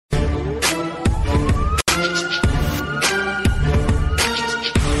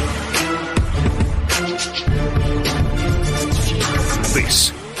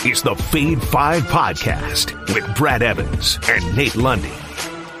It's the Fade 5 Podcast with Brad Evans and Nate Lundy.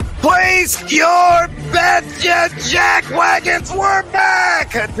 Place your bets, you jackwagons. We're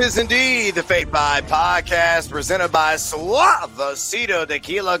back. It is indeed the Fade 5 Podcast presented by Suavecito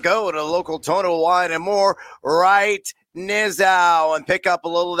Tequila. Go to local Tono Wine and more right now and pick up a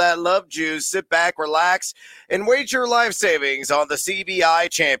little of that love juice. Sit back, relax, and wager life savings on the CBI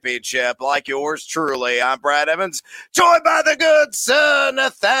Championship like yours truly. I'm Brad Evans, joined by the good sir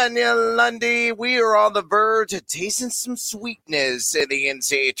Nathaniel Lundy. We are on the verge of tasting some sweetness in the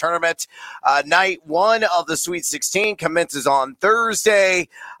NCAA tournament. Night one of the Sweet 16 commences on Thursday.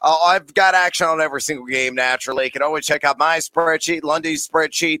 I've got action on every single game, naturally. You can always check out my spreadsheet, Lundy's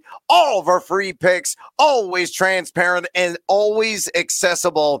spreadsheet, all of our free picks, always transparent and always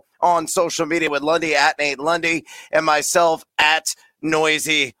accessible on social media with Lundy at Nate Lundy and myself at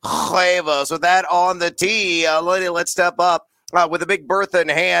Noisy Huevos. With that on the tee, Lundy, let's step up with a big bertha in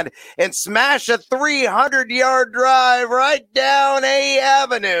hand and smash a 300-yard drive right down A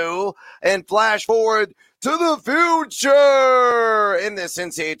Avenue and flash forward to the future in this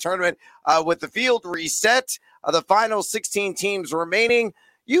NCAA tournament with the field reset, the final 16 teams remaining.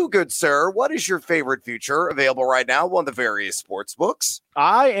 You, good sir, what is your favorite future available right now on the various sports books?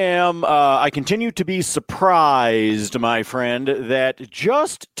 I continue to be surprised, my friend, that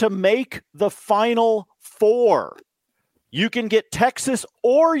just to make the Final Four, you can get Texas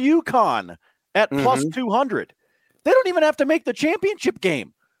or UConn at plus 200. They don't even have to make the championship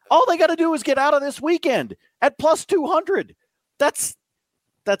game. All they got to do is get out of this weekend at plus 200. That's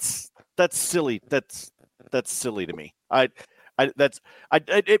silly. That's silly to me. I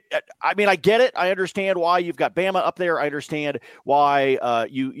mean, I get it. I understand why you've got Bama up there. I understand why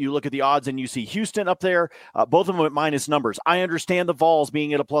you look at the odds and you see Houston up there. Both of them at minus numbers. I understand the Vols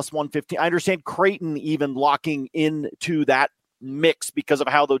being at a plus 115. I understand Creighton even locking into that mix because of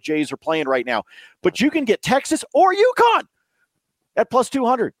how the Jays are playing right now. But you can get Texas or UConn at plus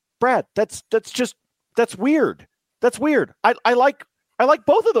 200. Brad, that's weird. That's weird. I like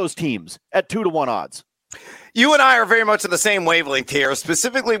both of those teams at 2-1 odds. You and I are very much on the same wavelength here,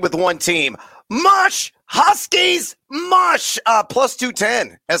 specifically with one team. Mush! Huskies! Mush! Plus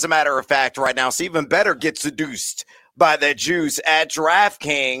 210, as a matter of fact, right now. So even better, get seduced by that juice at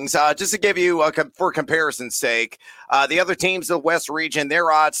DraftKings. Just to give you, for comparison's sake, the other teams of the West region,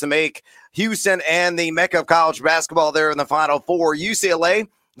 their odds to make Houston and the Mecca of college basketball there in the Final Four. UCLA,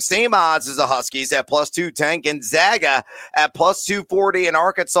 same odds as the Huskies at plus 210. Gonzaga at plus 240. And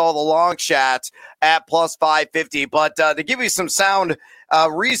Arkansas, the long shot, at plus 550. But to give you some sound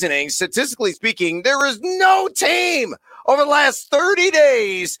reasoning, statistically speaking, there is no team over the last 30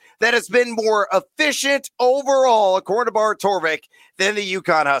 days that has been more efficient overall, according to Bart Torvik, than the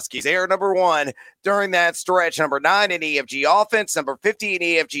UConn Huskies. They are number one during that stretch, number 9 in EFG offense, number 50 in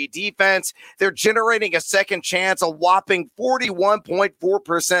EFG defense. They're generating a second chance, a whopping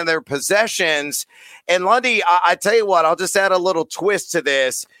 41.4% of their possessions. And Lundy, I tell you what, I'll just add a little twist to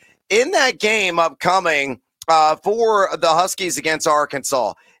this. In that game upcoming for the Huskies against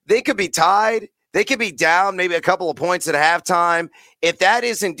Arkansas, they could be tied. They could be down maybe a couple of points at halftime. If that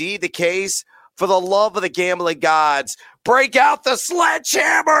is indeed the case, for the love of the gambling gods, break out the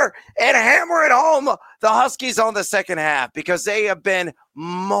sledgehammer and hammer it home the Huskies on the second half, because they have been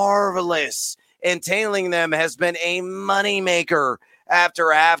marvelous. And tailing them has been a moneymaker after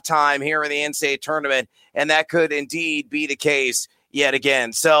halftime here in the NCAA tournament, and that could indeed be the case yet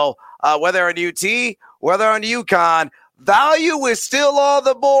again. So whether on UT, whether on UConn, value is still on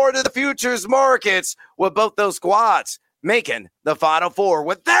the board in the futures markets with both those squads making the Final Four.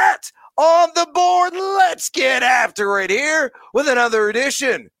 With that on the board, let's get after it here with another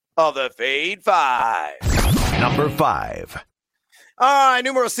edition of the Fade 5. Number 5. All right,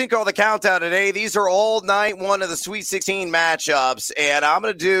 numero cinco on the countdown today. These are all night one of the Sweet 16 matchups, and I'm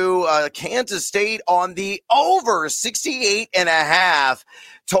going to do Kansas State on the over 68.5.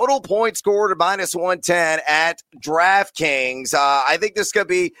 Total points scored minus 110 at DraftKings. I think this could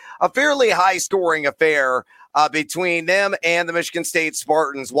be a fairly high-scoring affair between them and the Michigan State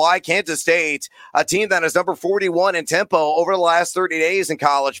Spartans. Why? Kansas State, a team that is number 41 in tempo over the last 30 days in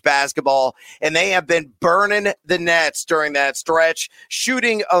college basketball, and they have been burning the nets during that stretch,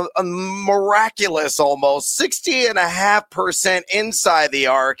 shooting a miraculous almost 60.5% inside the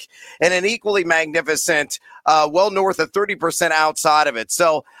arc, and an equally magnificent well north of 30% outside of it.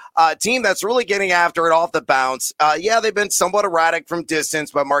 So a team that's really getting after it off the bounce. Yeah, they've been somewhat erratic from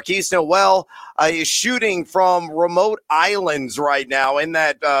distance, but Marquise Noel is shooting from remote islands right now in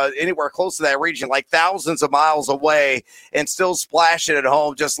that anywhere close to that region, like thousands of miles away, and still splashing at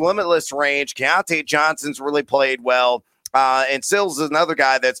home. Just limitless range. Keontae Johnson's really played well. And Sills is another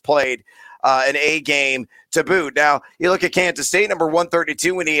guy that's played an A game to boot. Now, you look at Kansas State, number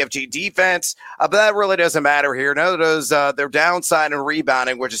 132 in EFG defense, but that really doesn't matter here. No, those their downside in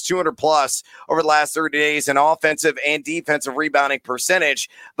rebounding, which is 200 plus over the last 30 days in offensive and defensive rebounding percentage.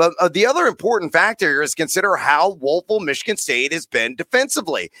 But the other important factor here is consider how woeful Michigan State has been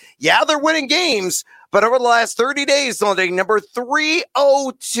defensively. Yeah, they're winning games, but over the last 30 days, only number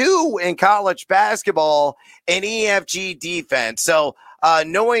 302 in college basketball in EFG defense. So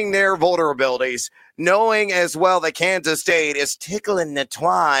knowing their vulnerabilities, knowing as well that Kansas State is tickling the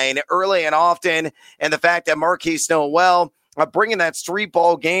twine early and often, and the fact that Marquise Noel bringing that street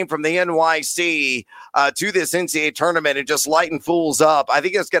ball game from the NYC to this NCAA tournament and just lighting fools up, I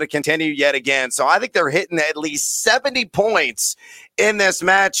think it's going to continue yet again. So I think they're hitting at least 70 points in this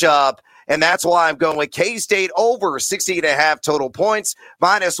matchup. And that's why I'm going with K-State over 60.5 total points,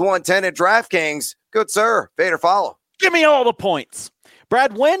 minus 110 at DraftKings. Good, sir. Fade or follow. Give me all the points.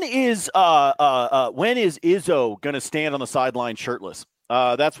 Brad, when is Izzo going to stand on the sideline shirtless?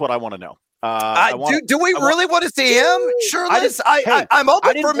 That's what I want to know. Do we really want to see him? Shirtless? I'm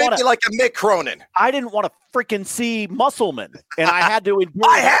open for maybe like a Mick Cronin. I didn't want to freaking see Musselman, and I had to endure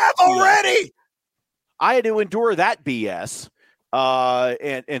I have already. I had to endure that BS.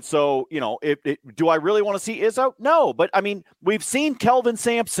 And so, you know, do I really want to see Izzo? No, but I mean, we've seen Kelvin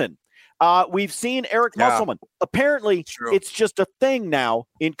Sampson. We've seen Eric Musselman. Apparently, it's just a thing now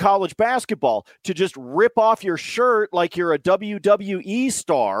in college basketball to just rip off your shirt like you're a WWE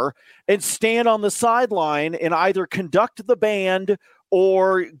star and stand on the sideline and either conduct the band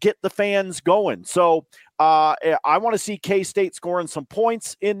or get the fans going. So I want to see K-State scoring some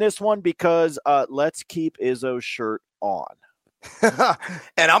points in this one because let's keep Izzo's shirt on.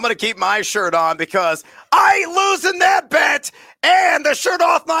 And I'm going to keep my shirt on because I ain't losing that bet and the shirt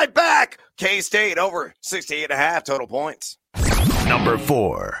off my back. K-State over 68.5 total points. Number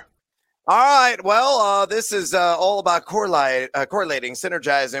 4. All right. Well, this is all about correlating,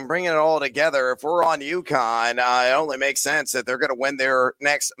 synergizing, bringing it all together. If we're on UConn, it only makes sense that they're going to win their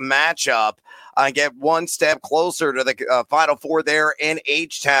next matchup and get one step closer to the Final Four there in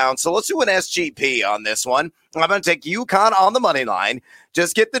H-Town. So let's do an SGP on this one. I'm going to take UConn on the money line.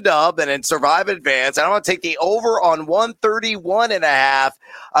 Just get the dub and then survive advance. And I'm going to take the over on 131.5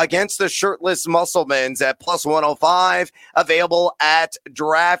 against the shirtless Musselmans at plus 105, available at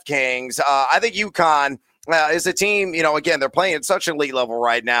DraftKings. I think UConn is a team, you know, again, they're playing at such an elite level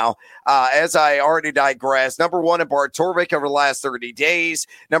right now. As I already digressed, number 1 in Bart Torvik over the last 30 days,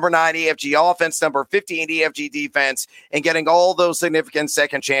 number 9 EFG offense, number 15 EFG defense, and getting all those significant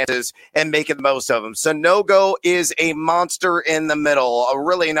second chances and making the most of them. Sanogo is a monster in the middle, a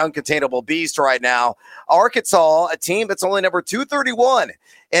really an uncontainable beast right now. Arkansas, a team that's only number 231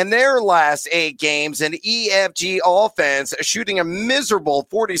 in their last 8 games, an EFG offense shooting a miserable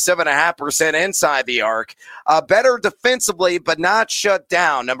 47.5% inside the arc. Better defensively, but not shut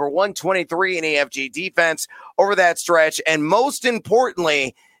down. Number 123 in EFG defense over that stretch. And most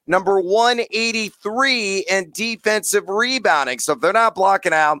importantly, number 183 in defensive rebounding. So if they're not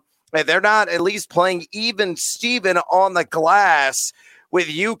blocking out, if they're not at least playing even Steven on the glass with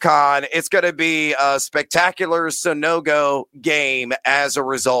UConn, it's going to be a spectacular Sanogo game as a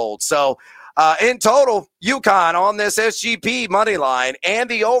result. So in total, UConn on this SGP money line and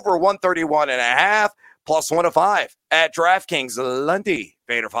the over 131.5 plus 105 at DraftKings. Lundy,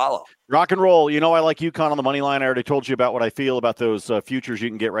 fade or follow. Rock and roll. You know, I like UConn on the money line. I already told you about what I feel about those futures you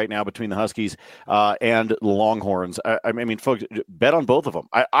can get right now between the Huskies and the Longhorns. I mean, folks, bet on both of them.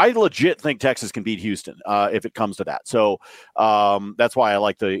 I legit think Texas can beat Houston if it comes to that. So that's why I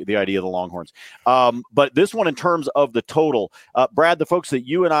like the idea of the Longhorns. But this one, in terms of the total, Brad, the folks that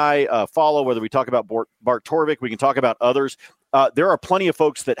you and I follow, whether we talk about Bart Torvik, we can talk about others. There are plenty of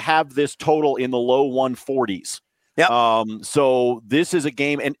folks that have this total in the low 140s. Yep. So this is a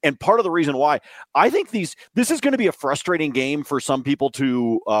game, and part of the reason why I think this is going to be a frustrating game for some people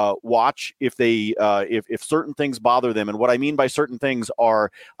to watch if they if certain things bother them. And what I mean by certain things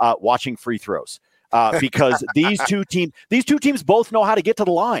are watching free throws, because these two teams both know how to get to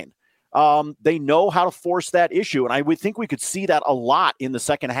the line. They know how to force that issue, and I would think we could see that a lot in the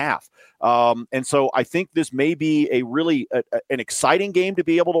second half. And so I think this may be a really an exciting game to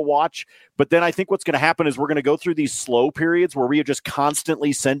be able to watch. But then I think what's going to happen is we're going to go through these slow periods where we are just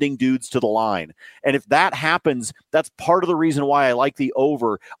constantly sending dudes to the line. And if that happens, that's part of the reason why I like the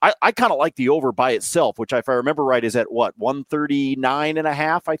over. I kind of like the over by itself, which if I remember right is at what,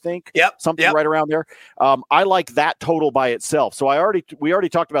 139.5, I think. Yep. Something right around there. I like that total by itself. So we already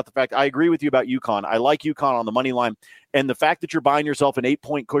talked about the fact I agree with you about UConn. I like UConn on the money line. And the fact that you're buying yourself an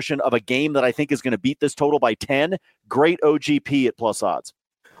 8-point cushion of a game that I think is going to beat this total by 10, great OGP at plus odds.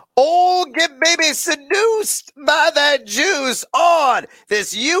 Oh, get baby seduced by that juice on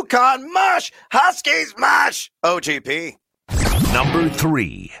this UConn mush, Huskies mush, OGP. Number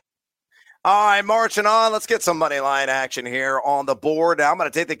 3. All right, marching on. Let's get some money line action here on the board. Now I'm going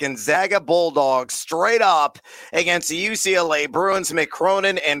to take the Gonzaga Bulldogs straight up against the UCLA Bruins.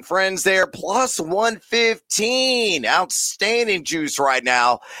 McCronin and friends there, plus 115. Outstanding juice right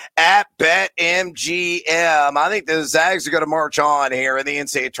now at BetMGM. I think the Zags are going to march on here in the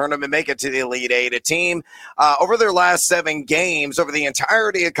NCAA tournament, make it to the Elite Eight. A team over their last 7 games, over the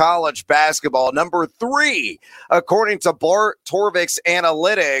entirety of college basketball, number 3, according to Bart Torvik's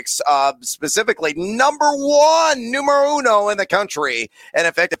analytics, specifically number 1, numero uno in the country in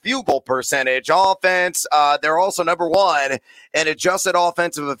effective field goal percentage. Offense, they're also number 1 in adjusted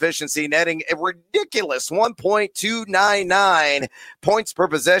offensive efficiency, netting a ridiculous 1.299 points per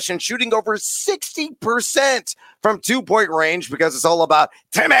possession, shooting over 60% from 2-point range because it's all about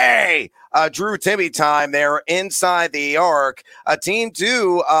Timmy. Drew Timmy time there inside the arc. A team,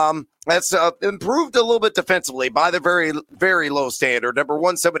 too, that's improved a little bit defensively by the very, very low standard. Number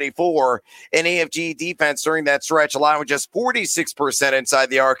 174 in AFG defense during that stretch, allowing just 46% inside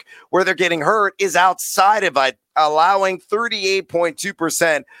the arc. Where they're getting hurt is outside of it, allowing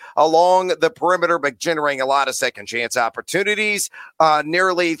 38.2% along the perimeter, but generating a lot of second chance opportunities.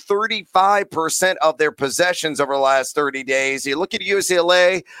 Nearly 35% of their possessions over the last 30 days. You look at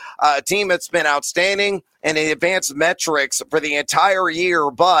UCLA, a team that's been outstanding and in advanced metrics for the entire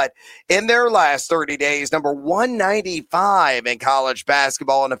year, but in their last 30 days, number 195 in college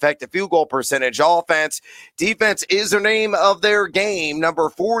basketball in effective field goal percentage. Offense, defense is the name of their game, number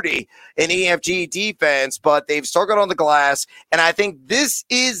 40 in EFG defense, but they've struggled on the glass, and I think this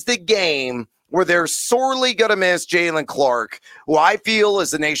is the game where they're sorely going to miss Jalen Clark, who I feel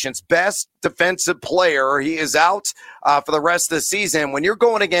is the nation's best defensive player. He is out for the rest of the season. When you're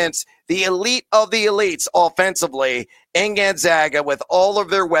going against the elite of the elites offensively in Gonzaga with all of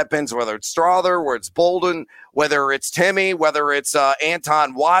their weapons, whether it's Strother, whether it's Bolden, whether it's Timmy, whether it's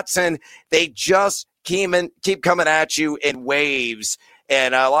Anton Watson, they just keep coming at you in waves.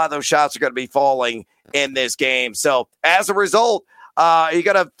 And a lot of those shots are going to be falling in this game. So as a result, you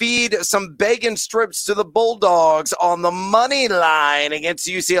got to feed some bacon strips to the Bulldogs on the money line against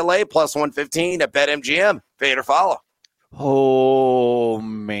UCLA, plus 115 at BetMGM. Fade or follow. Oh,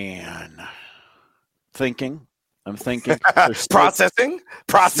 man. I'm thinking. Processing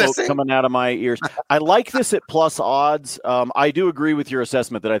coming out of my ears. I like this at plus odds. I do agree with your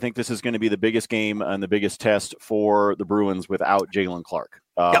assessment that I think this is going to be the biggest game and the biggest test for the Bruins without Jalen Clark.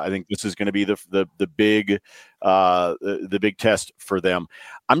 I think this is going to be the big test for them.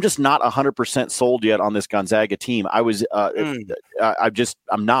 I'm just not 100% sold yet on this Gonzaga team. I'm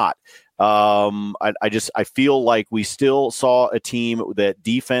not. I feel like we still saw a team that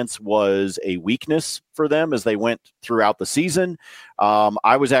defense was a weakness for them as they went throughout the season.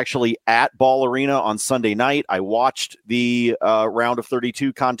 I was actually at Ball Arena on Sunday night. I watched the round of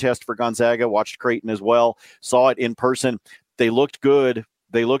 32 contest for Gonzaga, watched Creighton as well, saw it in person. They looked good.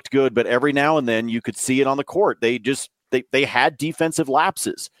 But every now and then you could see it on the court. They had defensive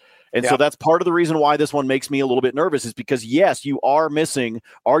lapses. And so that's part of the reason why this one makes me a little bit nervous is because, yes, you are missing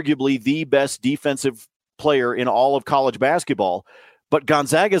arguably the best defensive player in all of college basketball, but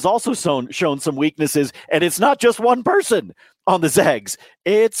Gonzaga has also shown some weaknesses, and it's not just one person on the Zags.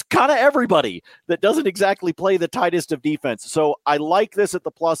 It's kind of everybody that doesn't exactly play the tightest of defense. So I like this at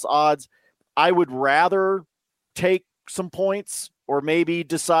the plus odds. I would rather take some points or maybe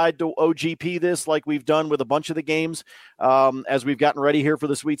decide to OGP this like we've done with a bunch of the games as we've gotten ready here for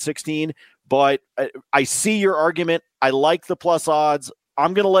the Sweet 16. But I see your argument. I like the plus odds.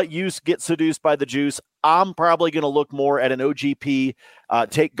 I'm going to let you get seduced by the juice. I'm probably going to look more at an OGP,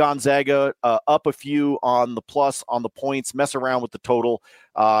 take Gonzaga up a few on the plus, on the points, mess around with the total,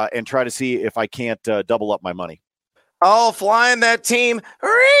 and try to see if I can't double up my money. Oh, flying that team.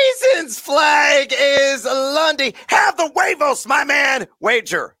 Reasons flag is Lundy. Have the huevos, my man.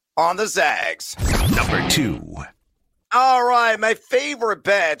 Wager on the Zags. Number 2. All right, my favorite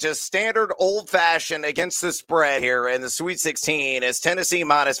bet, just standard old-fashioned against the spread here in the Sweet 16 is Tennessee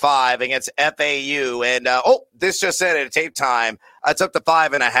 -5 against FAU. And, this just said at tape time, it's up to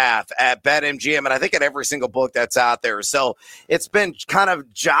 5.5 at BetMGM, and I think at every single book that's out there. So it's been kind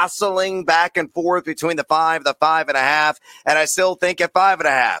of jostling back and forth between the 5, the 5.5, and I still think at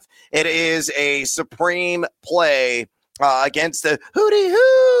 5.5, it is a supreme play against the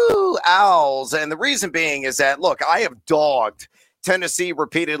Hootie-Hoo Owls. And the reason being is that, look, I have dogged Tennessee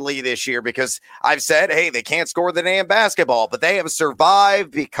repeatedly this year because I've said, hey, they can't score the damn basketball, but they have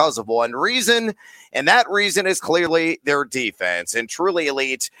survived because of one reason, and that reason is clearly their defense, and truly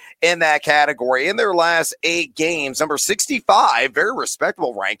elite in that category. In their last 8 games, number 65, very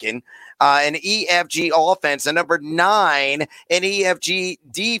respectable ranking, an EFG offense, and number 9 in EFG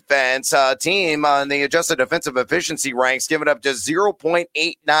defense, team on the adjusted defensive efficiency ranks, giving up just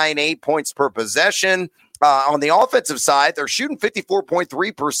 0.898 points per possession. On the offensive side, they're shooting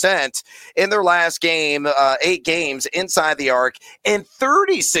 54.3% in their last 8 games inside the arc, and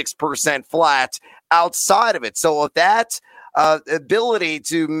 36% flat outside of it. So if that ability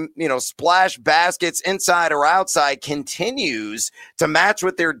to, splash baskets inside or outside continues to match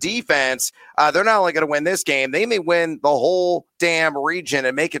with their defense, they're not only going to win this game, they may win the whole damn region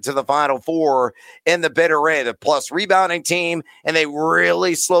and make it to the Final Four in the bitter end. The plus rebounding team, and they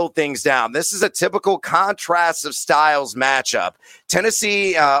really slow things down. This is a typical contrast of styles matchup.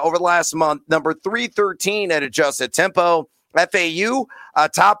 Tennessee, over the last month, number 313 at adjusted tempo. FAU,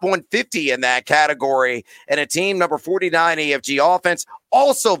 top 150 in that category, and a team number 49 EFG offense,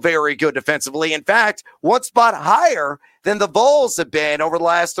 also very good defensively. In fact, one spot higher than the Vols have been over the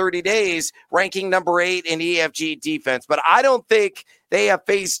last 30 days, ranking number 8 in EFG defense. But I don't think they have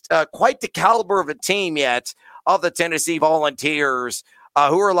faced quite the caliber of a team yet of the Tennessee Volunteers,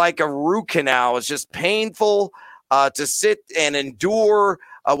 who are like a root canal. It's just painful to sit and endure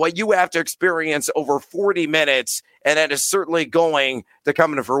what you have to experience over 40 minutes, and that is certainly going to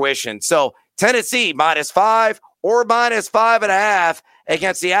come to fruition. So Tennessee -5 or -5.5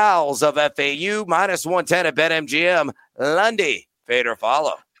 against the Owls of FAU, -110 at BetMGM. Lundy, fade or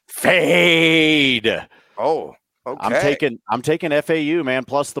follow? Fade. Oh, okay. I'm taking FAU, man,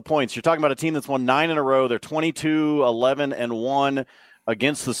 plus the points. You're talking about a team that's won 9 in a row. They're 22-11-1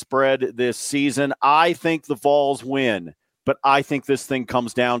 against the spread this season. I think the Vols win, but I think this thing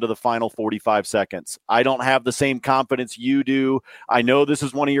comes down to the final 45 seconds. I don't have the same confidence you do. I know this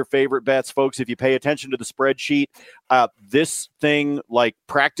is one of your favorite bets, folks. If you pay attention to the spreadsheet, this thing like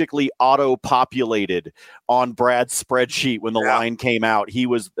practically auto-populated on Brad's spreadsheet when the line came out.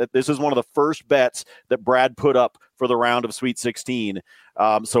 This is one of the first bets that Brad put up for the round of Sweet 16.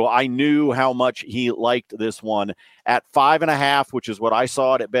 So I knew how much he liked this one at 5.5, which is what I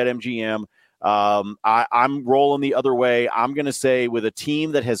saw it at BetMGM. I'm rolling the other way. I'm going to say with a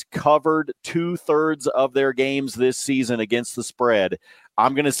team that has covered 2/3 of their games this season against the spread,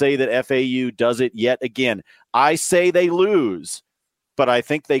 I'm going to say that FAU does it yet again. I say they lose, but I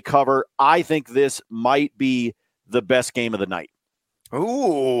think they cover. I think this might be the best game of the night.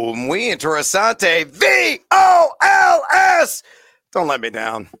 Ooh, muy interesante. VOLS! Don't let me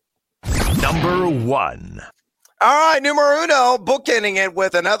down. Number 1. All right, numero uno, bookending it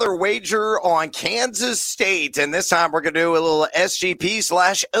with another wager on Kansas State. And this time we're going to do a little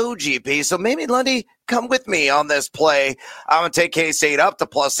SGP/OGP. So maybe, Lundy, come with me on this play. I'm going to take K-State up to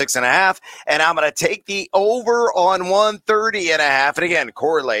 +6.5, and I'm going to take the over on 130.5. And again,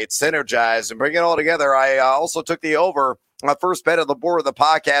 correlate, synergize, and bring it all together. I also took the over. My first bet of the board of the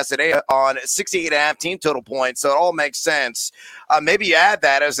podcast today on 68.5 team total points. So it all makes sense. Maybe you add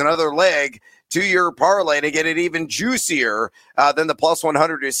that as another leg to your parlay to get it even juicier than the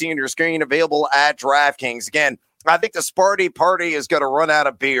 +100 you see on your screen, available at DraftKings. Again, I think the Sparty party is going to run out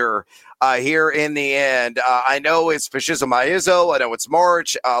of beer here in the end. I know it's Fascism Izzo. I know it's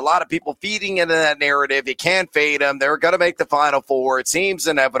March. A lot of people feeding into that narrative. You can't fade them. They're going to make the Final Four. It seems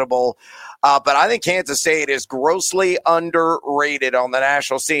inevitable. But I think Kansas State is grossly underrated on the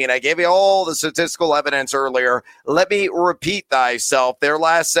national scene. I gave you all the statistical evidence earlier. Let me repeat thyself. Their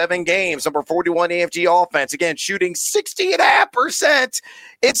last 7 games, number 41 EFG offense, again, shooting 60.5%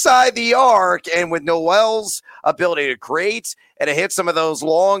 inside the arc. And with Noel's ability to create and to hit some of those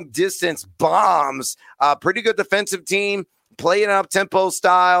long-distance bombs, pretty good defensive team, playing up-tempo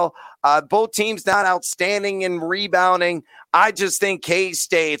style. Both teams not outstanding in rebounding. I just think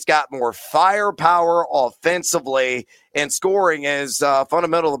K-State's got more firepower offensively, and scoring is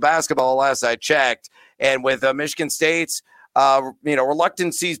fundamental to basketball last I checked. And with Michigan State's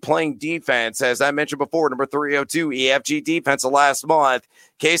reluctancies playing defense, as I mentioned before, number 302 EFG defense of last month,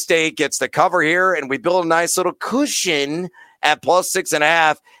 K-State gets the cover here, and we build a nice little cushion at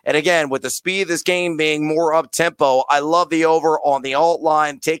 +6.5. And again, with the speed of this game being more up-tempo, I love the over on the alt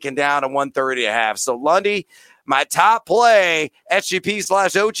line, taken down to 130.5. So, Lundy, my top play,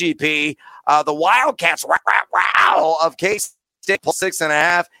 SGP/OGP, the Wildcats of K-State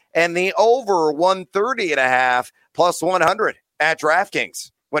 +6.5, and the over 130.5 +100 at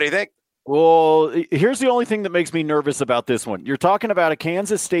DraftKings. What do you think? Well, here's the only thing that makes me nervous about this one. You're talking about a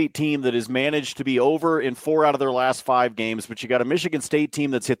Kansas State team that has managed to be over in 4 out of their last 5 games, but you got a Michigan State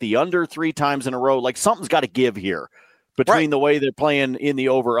team that's hit the under 3 times in a row. Like, something's got to give here between the way they're playing in the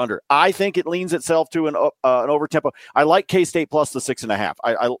over-under. I think it leans itself to an over-tempo. I like K-State plus the 6.5.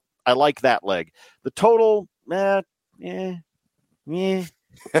 I like that leg. The total, meh. I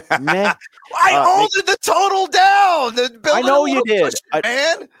altered the total down. I know you did,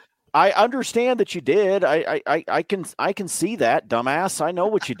 man. I understand that you did. I can see that, dumbass. I know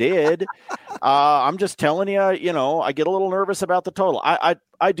what you did. I'm just telling you. I get a little nervous about the total.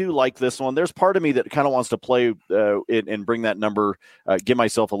 I do like this one. There's part of me that kind of wants to play and bring that number, give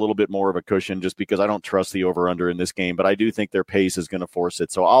myself a little bit more of a cushion, just because I don't trust the over under in this game. But I do think their pace is going to force it.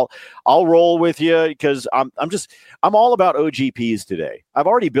 So I'll roll with you, because I'm all about OGPs today. I've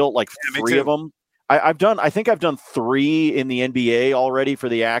already built like 3 of them. I think I've done 3 in the NBA already for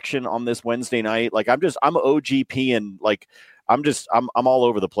the action on this Wednesday night. Like, I'm OGP, and like I'm all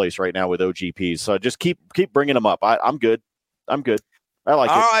over the place right now with OGPs. So just keep bringing them up. I'm good. I like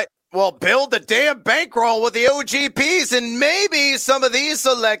it. All right. Well, build the damn bankroll with the OGPs and maybe some of these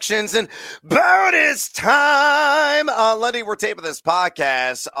selections. And bonus time. Lenny, we're taping this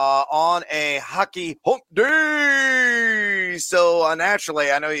podcast on a hockey hump day. So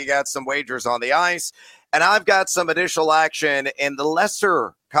naturally, I know you got some wagers on the ice, and I've got some additional action in the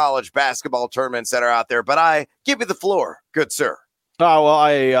lesser college basketball tournaments that are out there. But I give you the floor, good sir. Oh, well,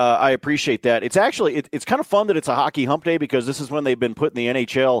 I appreciate that. It's actually it's kind of fun that it's a hockey hump day, because this is when they've been putting the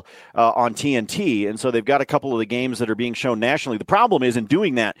NHL on TNT, and so they've got a couple of the games that are being shown nationally. The problem is, in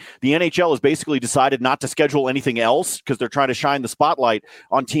doing that, the NHL has basically decided not to schedule anything else, because they're trying to shine the spotlight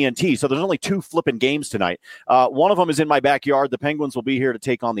on TNT. So there's only 2 flipping games tonight. One of them is in my backyard. The Penguins will be here to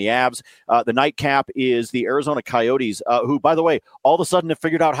take on the Avs. The nightcap is the Arizona Coyotes, who, by the way, all of a sudden have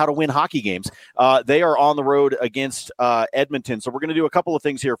figured out how to win hockey games. They are on the road against Edmonton. So we're going to do a couple of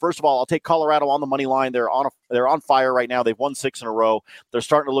things here. First of all, I'll take Colorado on the money line. They're on fire right now. They've won 6 in a row. They're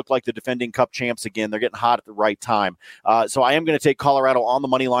starting to look like the defending Cup champs again. They're getting hot at the right time. So I am going to take Colorado on the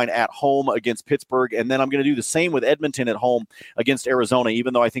money line at home against Pittsburgh, and then I'm going to do the same with Edmonton at home against Arizona,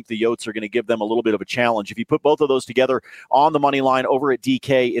 even though I think the Yotes are going to give them a little bit of a challenge. If you put both of those together on the money line over at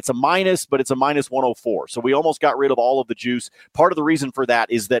DK, it's a minus, but it's a minus 104. So we almost got rid of all of the juice. Part of the reason for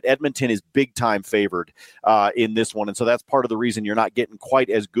that is that Edmonton is big time favored in this one, and so that's part of the reason you're not getting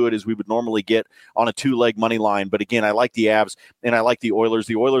quite as good as we would normally get on a 2-leg money line. But again, I like the Avs and I like the Oilers.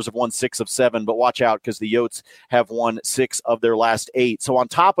 The Oilers have won 6 of 7, but watch out, because the Yotes have won 6 of their last 8. So on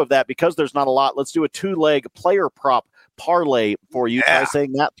top of that, because there's not a lot, let's do a 2-leg player prop parlay for you. Try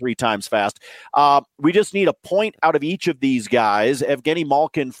saying that 3 times fast. We just need a point out of each of these guys. Evgeny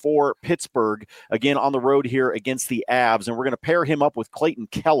Malkin for Pittsburgh, again on the road here against the Avs, and we're going to pair him up with Clayton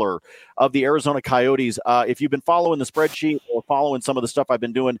Keller of the Arizona Coyotes. If you've been following the spreadsheet or following some of the stuff I've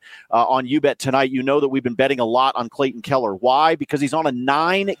been doing on YouBet tonight, you know that we've been betting a lot on Clayton Keller. Why? Because he's on a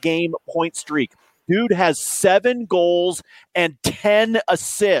 9-game point streak. Dude has 7 goals and 10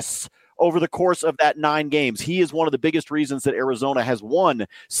 assists over the course of that 9 games. He is one of the biggest reasons that Arizona has won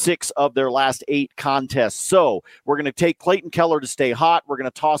 6 of their last 8 contests. So we're going to take Clayton Keller to stay hot. We're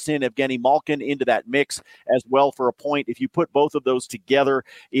going to toss in Evgeny Malkin into that mix as well for a point. If you put both of those together,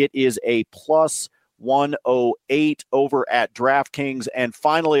 it is a plus 108 over at DraftKings. And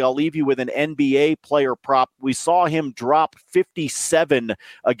finally, I'll leave you with an NBA player prop. We saw him drop 57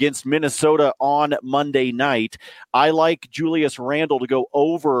 against Minnesota on Monday night. I like Julius Randle to go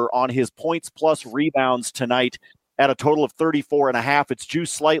over on his points plus rebounds tonight at a total of 34.5. It's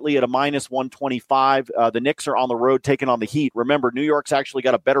juiced slightly at a minus 125. The Knicks are on the road taking on the Heat. Remember, New York's actually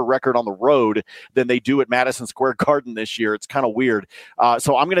got a better record on the road than they do at Madison Square Garden this year. It's kind of weird.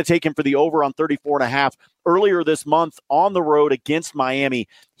 So I'm going to take him for the over on 34.5. Earlier this month on the road against Miami,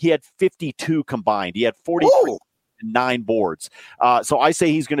 he had 52 combined. He had 43. 9 boards. So I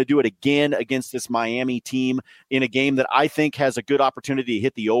say he's going to do it again against this Miami team in a game that I think has a good opportunity to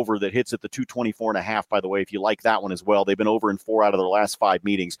hit the over that hits at the 224.5, by the way, if you like that one as well. They've been over in 4 out of their last 5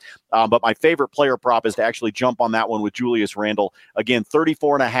 meetings. But my favorite player prop is to actually jump on that one with Julius Randle. Again,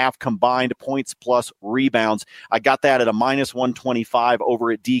 34.5 combined points plus rebounds. I got that at a minus 125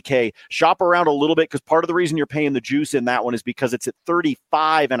 over at DK. Shop around a little bit, because part of the reason you're paying the juice in that one is because it's at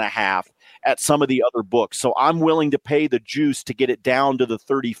 35.5 at some of the other books. So I'm willing to pay the juice to get it down to the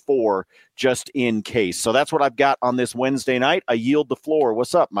 34 just in case. So that's what I've got on this Wednesday night. I yield the floor.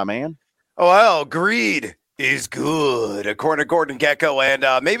 What's up, my man? Well, greed is good, according to Gordon Gecko and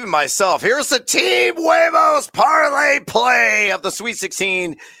maybe myself. Here's the Team Huevos parlay play of the Sweet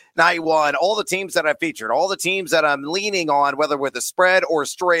 16 Night 1. All the teams that I featured, all the teams that I'm leaning on, whether with a spread or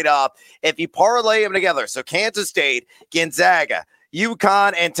straight up, if you parlay them together. So Kansas State, Gonzaga,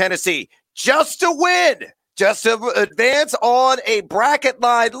 UConn, and Tennessee, just to win. Just to advance on a bracket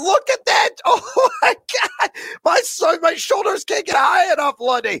line. Look at that. Oh, my God. My shoulders can't get high enough,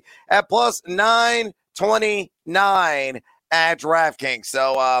 Lundy, at plus 929 at DraftKings.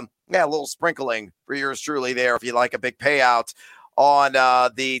 So, a little sprinkling for yours truly there if you like a big payout on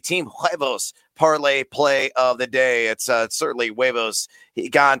the Team Huevos parlay play of the day. It's certainly Huevos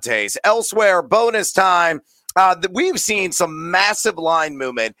Gigantes. Elsewhere, bonus time. We've seen some massive line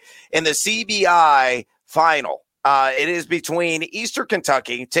movement in the CBI final. It is between Eastern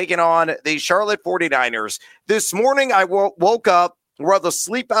Kentucky taking on the Charlotte 49ers. This morning, I woke up, rubbed the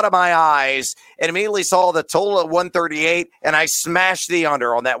sleep out of my eyes, and immediately saw the total at 138, and I smashed the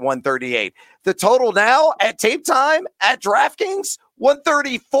under on that 138. The total now at tape time at DraftKings,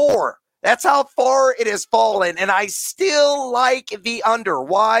 134. That's how far it has fallen, and I still like the under.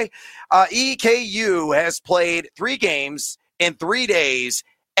 Why? EKU has played 3 games in 3 days.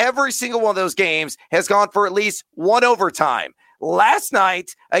 Every single one of those games has gone for at least one overtime. Last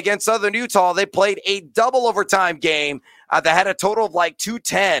night against Southern Utah, they played a double overtime game that had a total of like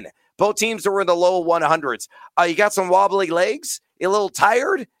 210. Both teams were in the low 100s. You got some wobbly legs? You a little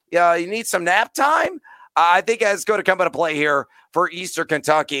tired? You need some nap time? I think it's going to come into play here for Eastern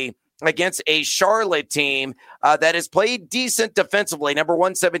Kentucky against a Charlotte team that has played decent defensively. Number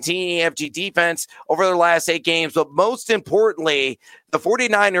 117 EFG defense over their last 8 games. But most importantly, the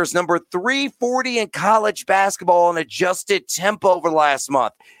 49ers, number 340 in college basketball on adjusted tempo over the last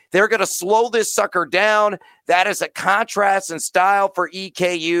month. They're going to slow this sucker down. That is a contrast in style for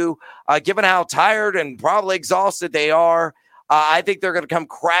EKU. Given how tired and probably exhausted they are, I think they're going to come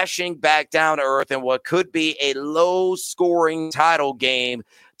crashing back down to earth in what could be a low-scoring title game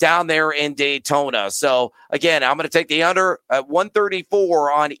down there in Daytona. So, again, I'm going to take the under at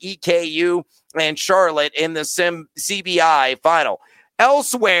 134 on EKU and Charlotte in the CBI final.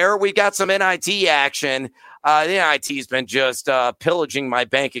 Elsewhere, we got some NIT action. The NIT's been just pillaging my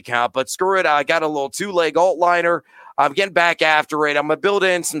bank account, but screw it. I got a little 2-leg alt liner. I'm getting back after it. I'm going to build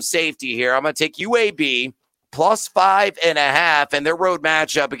in some safety here. I'm going to take UAB plus 5.5 in their road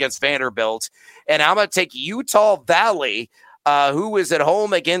matchup against Vanderbilt. And I'm going to take Utah Valley, who is at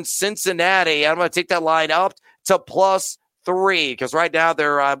home against Cincinnati. I'm going to take that line up to plus 3 because right now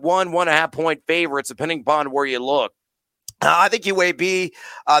they're 1.5 point favorites, depending upon where you look. I think UAB,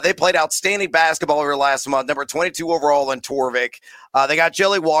 they played outstanding basketball over last month, number 22 overall in Torvik. They got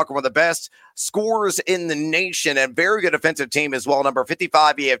Jelly Walker, one of the best scorers in the nation, and very good defensive team as well. Number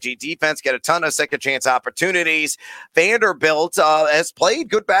 55 EFG defense, get a ton of second chance opportunities. Vanderbilt has played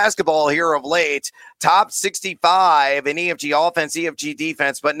good basketball here of late. Top 65 in EFG offense, EFG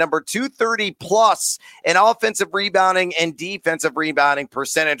defense, but number 230 plus in offensive rebounding and defensive rebounding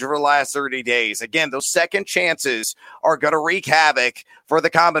percentage over the last 30 days. Again, those second chances are going to wreak havoc for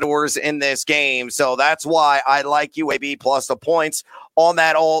the Commodores in this game. So that's why I like UAB plus the points on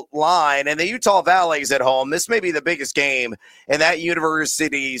that alt line. And the Utah Valley's at home. This may be the biggest game in that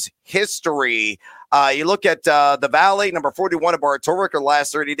university's history. You look at the Valley, number 41 at Torvik the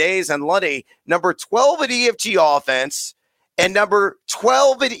last 30 days, and Lundy, number 12 at EFG offense and number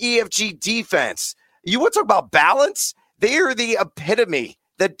 12 at EFG defense. You want to talk about balance? They are the epitome,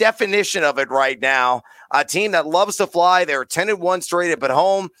 the definition of it right now. A team that loves to fly. They're 10-1 straight up at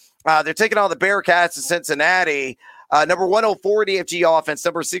home. They're taking on the Bearcats in Cincinnati. Number 104 EFG offense,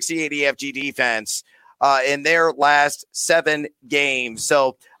 number 68 EFG defense in their last 7 games.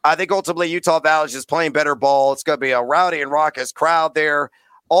 So I think ultimately Utah Valley is just playing better ball. It's going to be a rowdy and raucous crowd there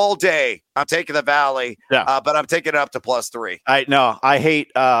all day. I'm taking the Valley, but I'm taking it up to plus 3. I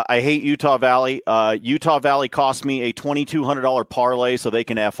hate Utah Valley. Utah Valley cost me a $2,200 parlay, so they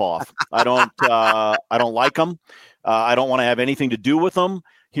can F off. I don't like them. I don't want to have anything to do with them.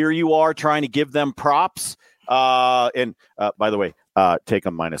 Here you are trying to give them props. And by the way, take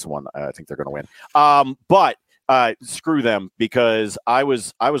them -1. I think they're going to win. But screw them, because I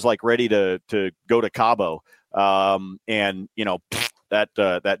was like ready to go to Cabo. And you know,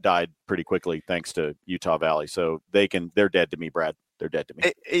 that died pretty quickly thanks to Utah Valley. So they're dead to me, Brad. They're dead to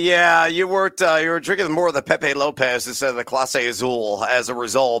me. Yeah, you were drinking more of the Pepe Lopez instead of the Clase Azul as a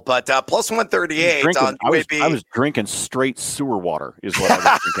result. But plus 138 on UAB. I was drinking straight sewer water is what I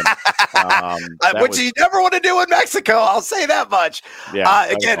was drinking. Which you never want to do in Mexico. I'll say that much. Yeah,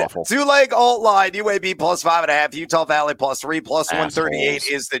 again, two-leg alt line, UAB plus 5.5, Utah Valley plus 3, plus 138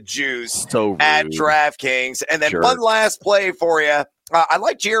 is the juice at DraftKings. And then one last play for you. I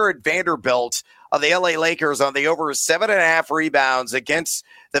like Jared Vanderbilt of the LA Lakers on the over 7.5 rebounds against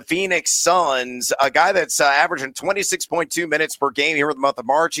the Phoenix Suns, a guy that's averaging 26.2 minutes per game here in the month of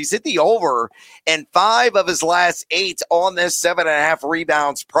March. He's hit the over in 5 of his last 8 on this 7.5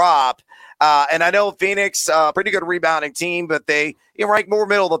 rebounds prop. And I know Phoenix, pretty good rebounding team, but they rank more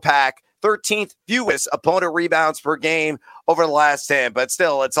middle of the pack, 13th fewest opponent rebounds per game over the last 10. But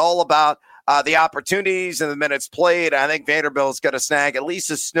still, it's all about the opportunities and the minutes played. I think Vanderbilt's going to snag at least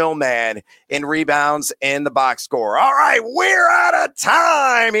a snowman in rebounds in the box score. All right, we're out of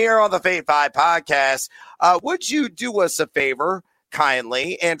time here on the Fade 5 podcast. Would you do us a favor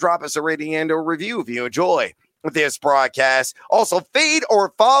kindly and drop us a rating and a review if you enjoy this broadcast? Also, fade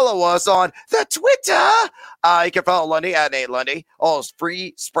or follow us on the Twitter. You can follow Lundy at Nate Lundy. All his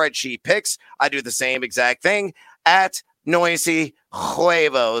free spreadsheet picks. I do the same exact thing at Noisy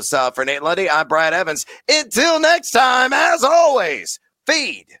Huevos. For Nate Lundy, I'm Brad Evans. Until next time, as always,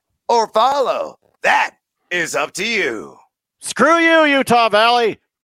 feed or follow. That is up to you. Screw you, Utah Valley.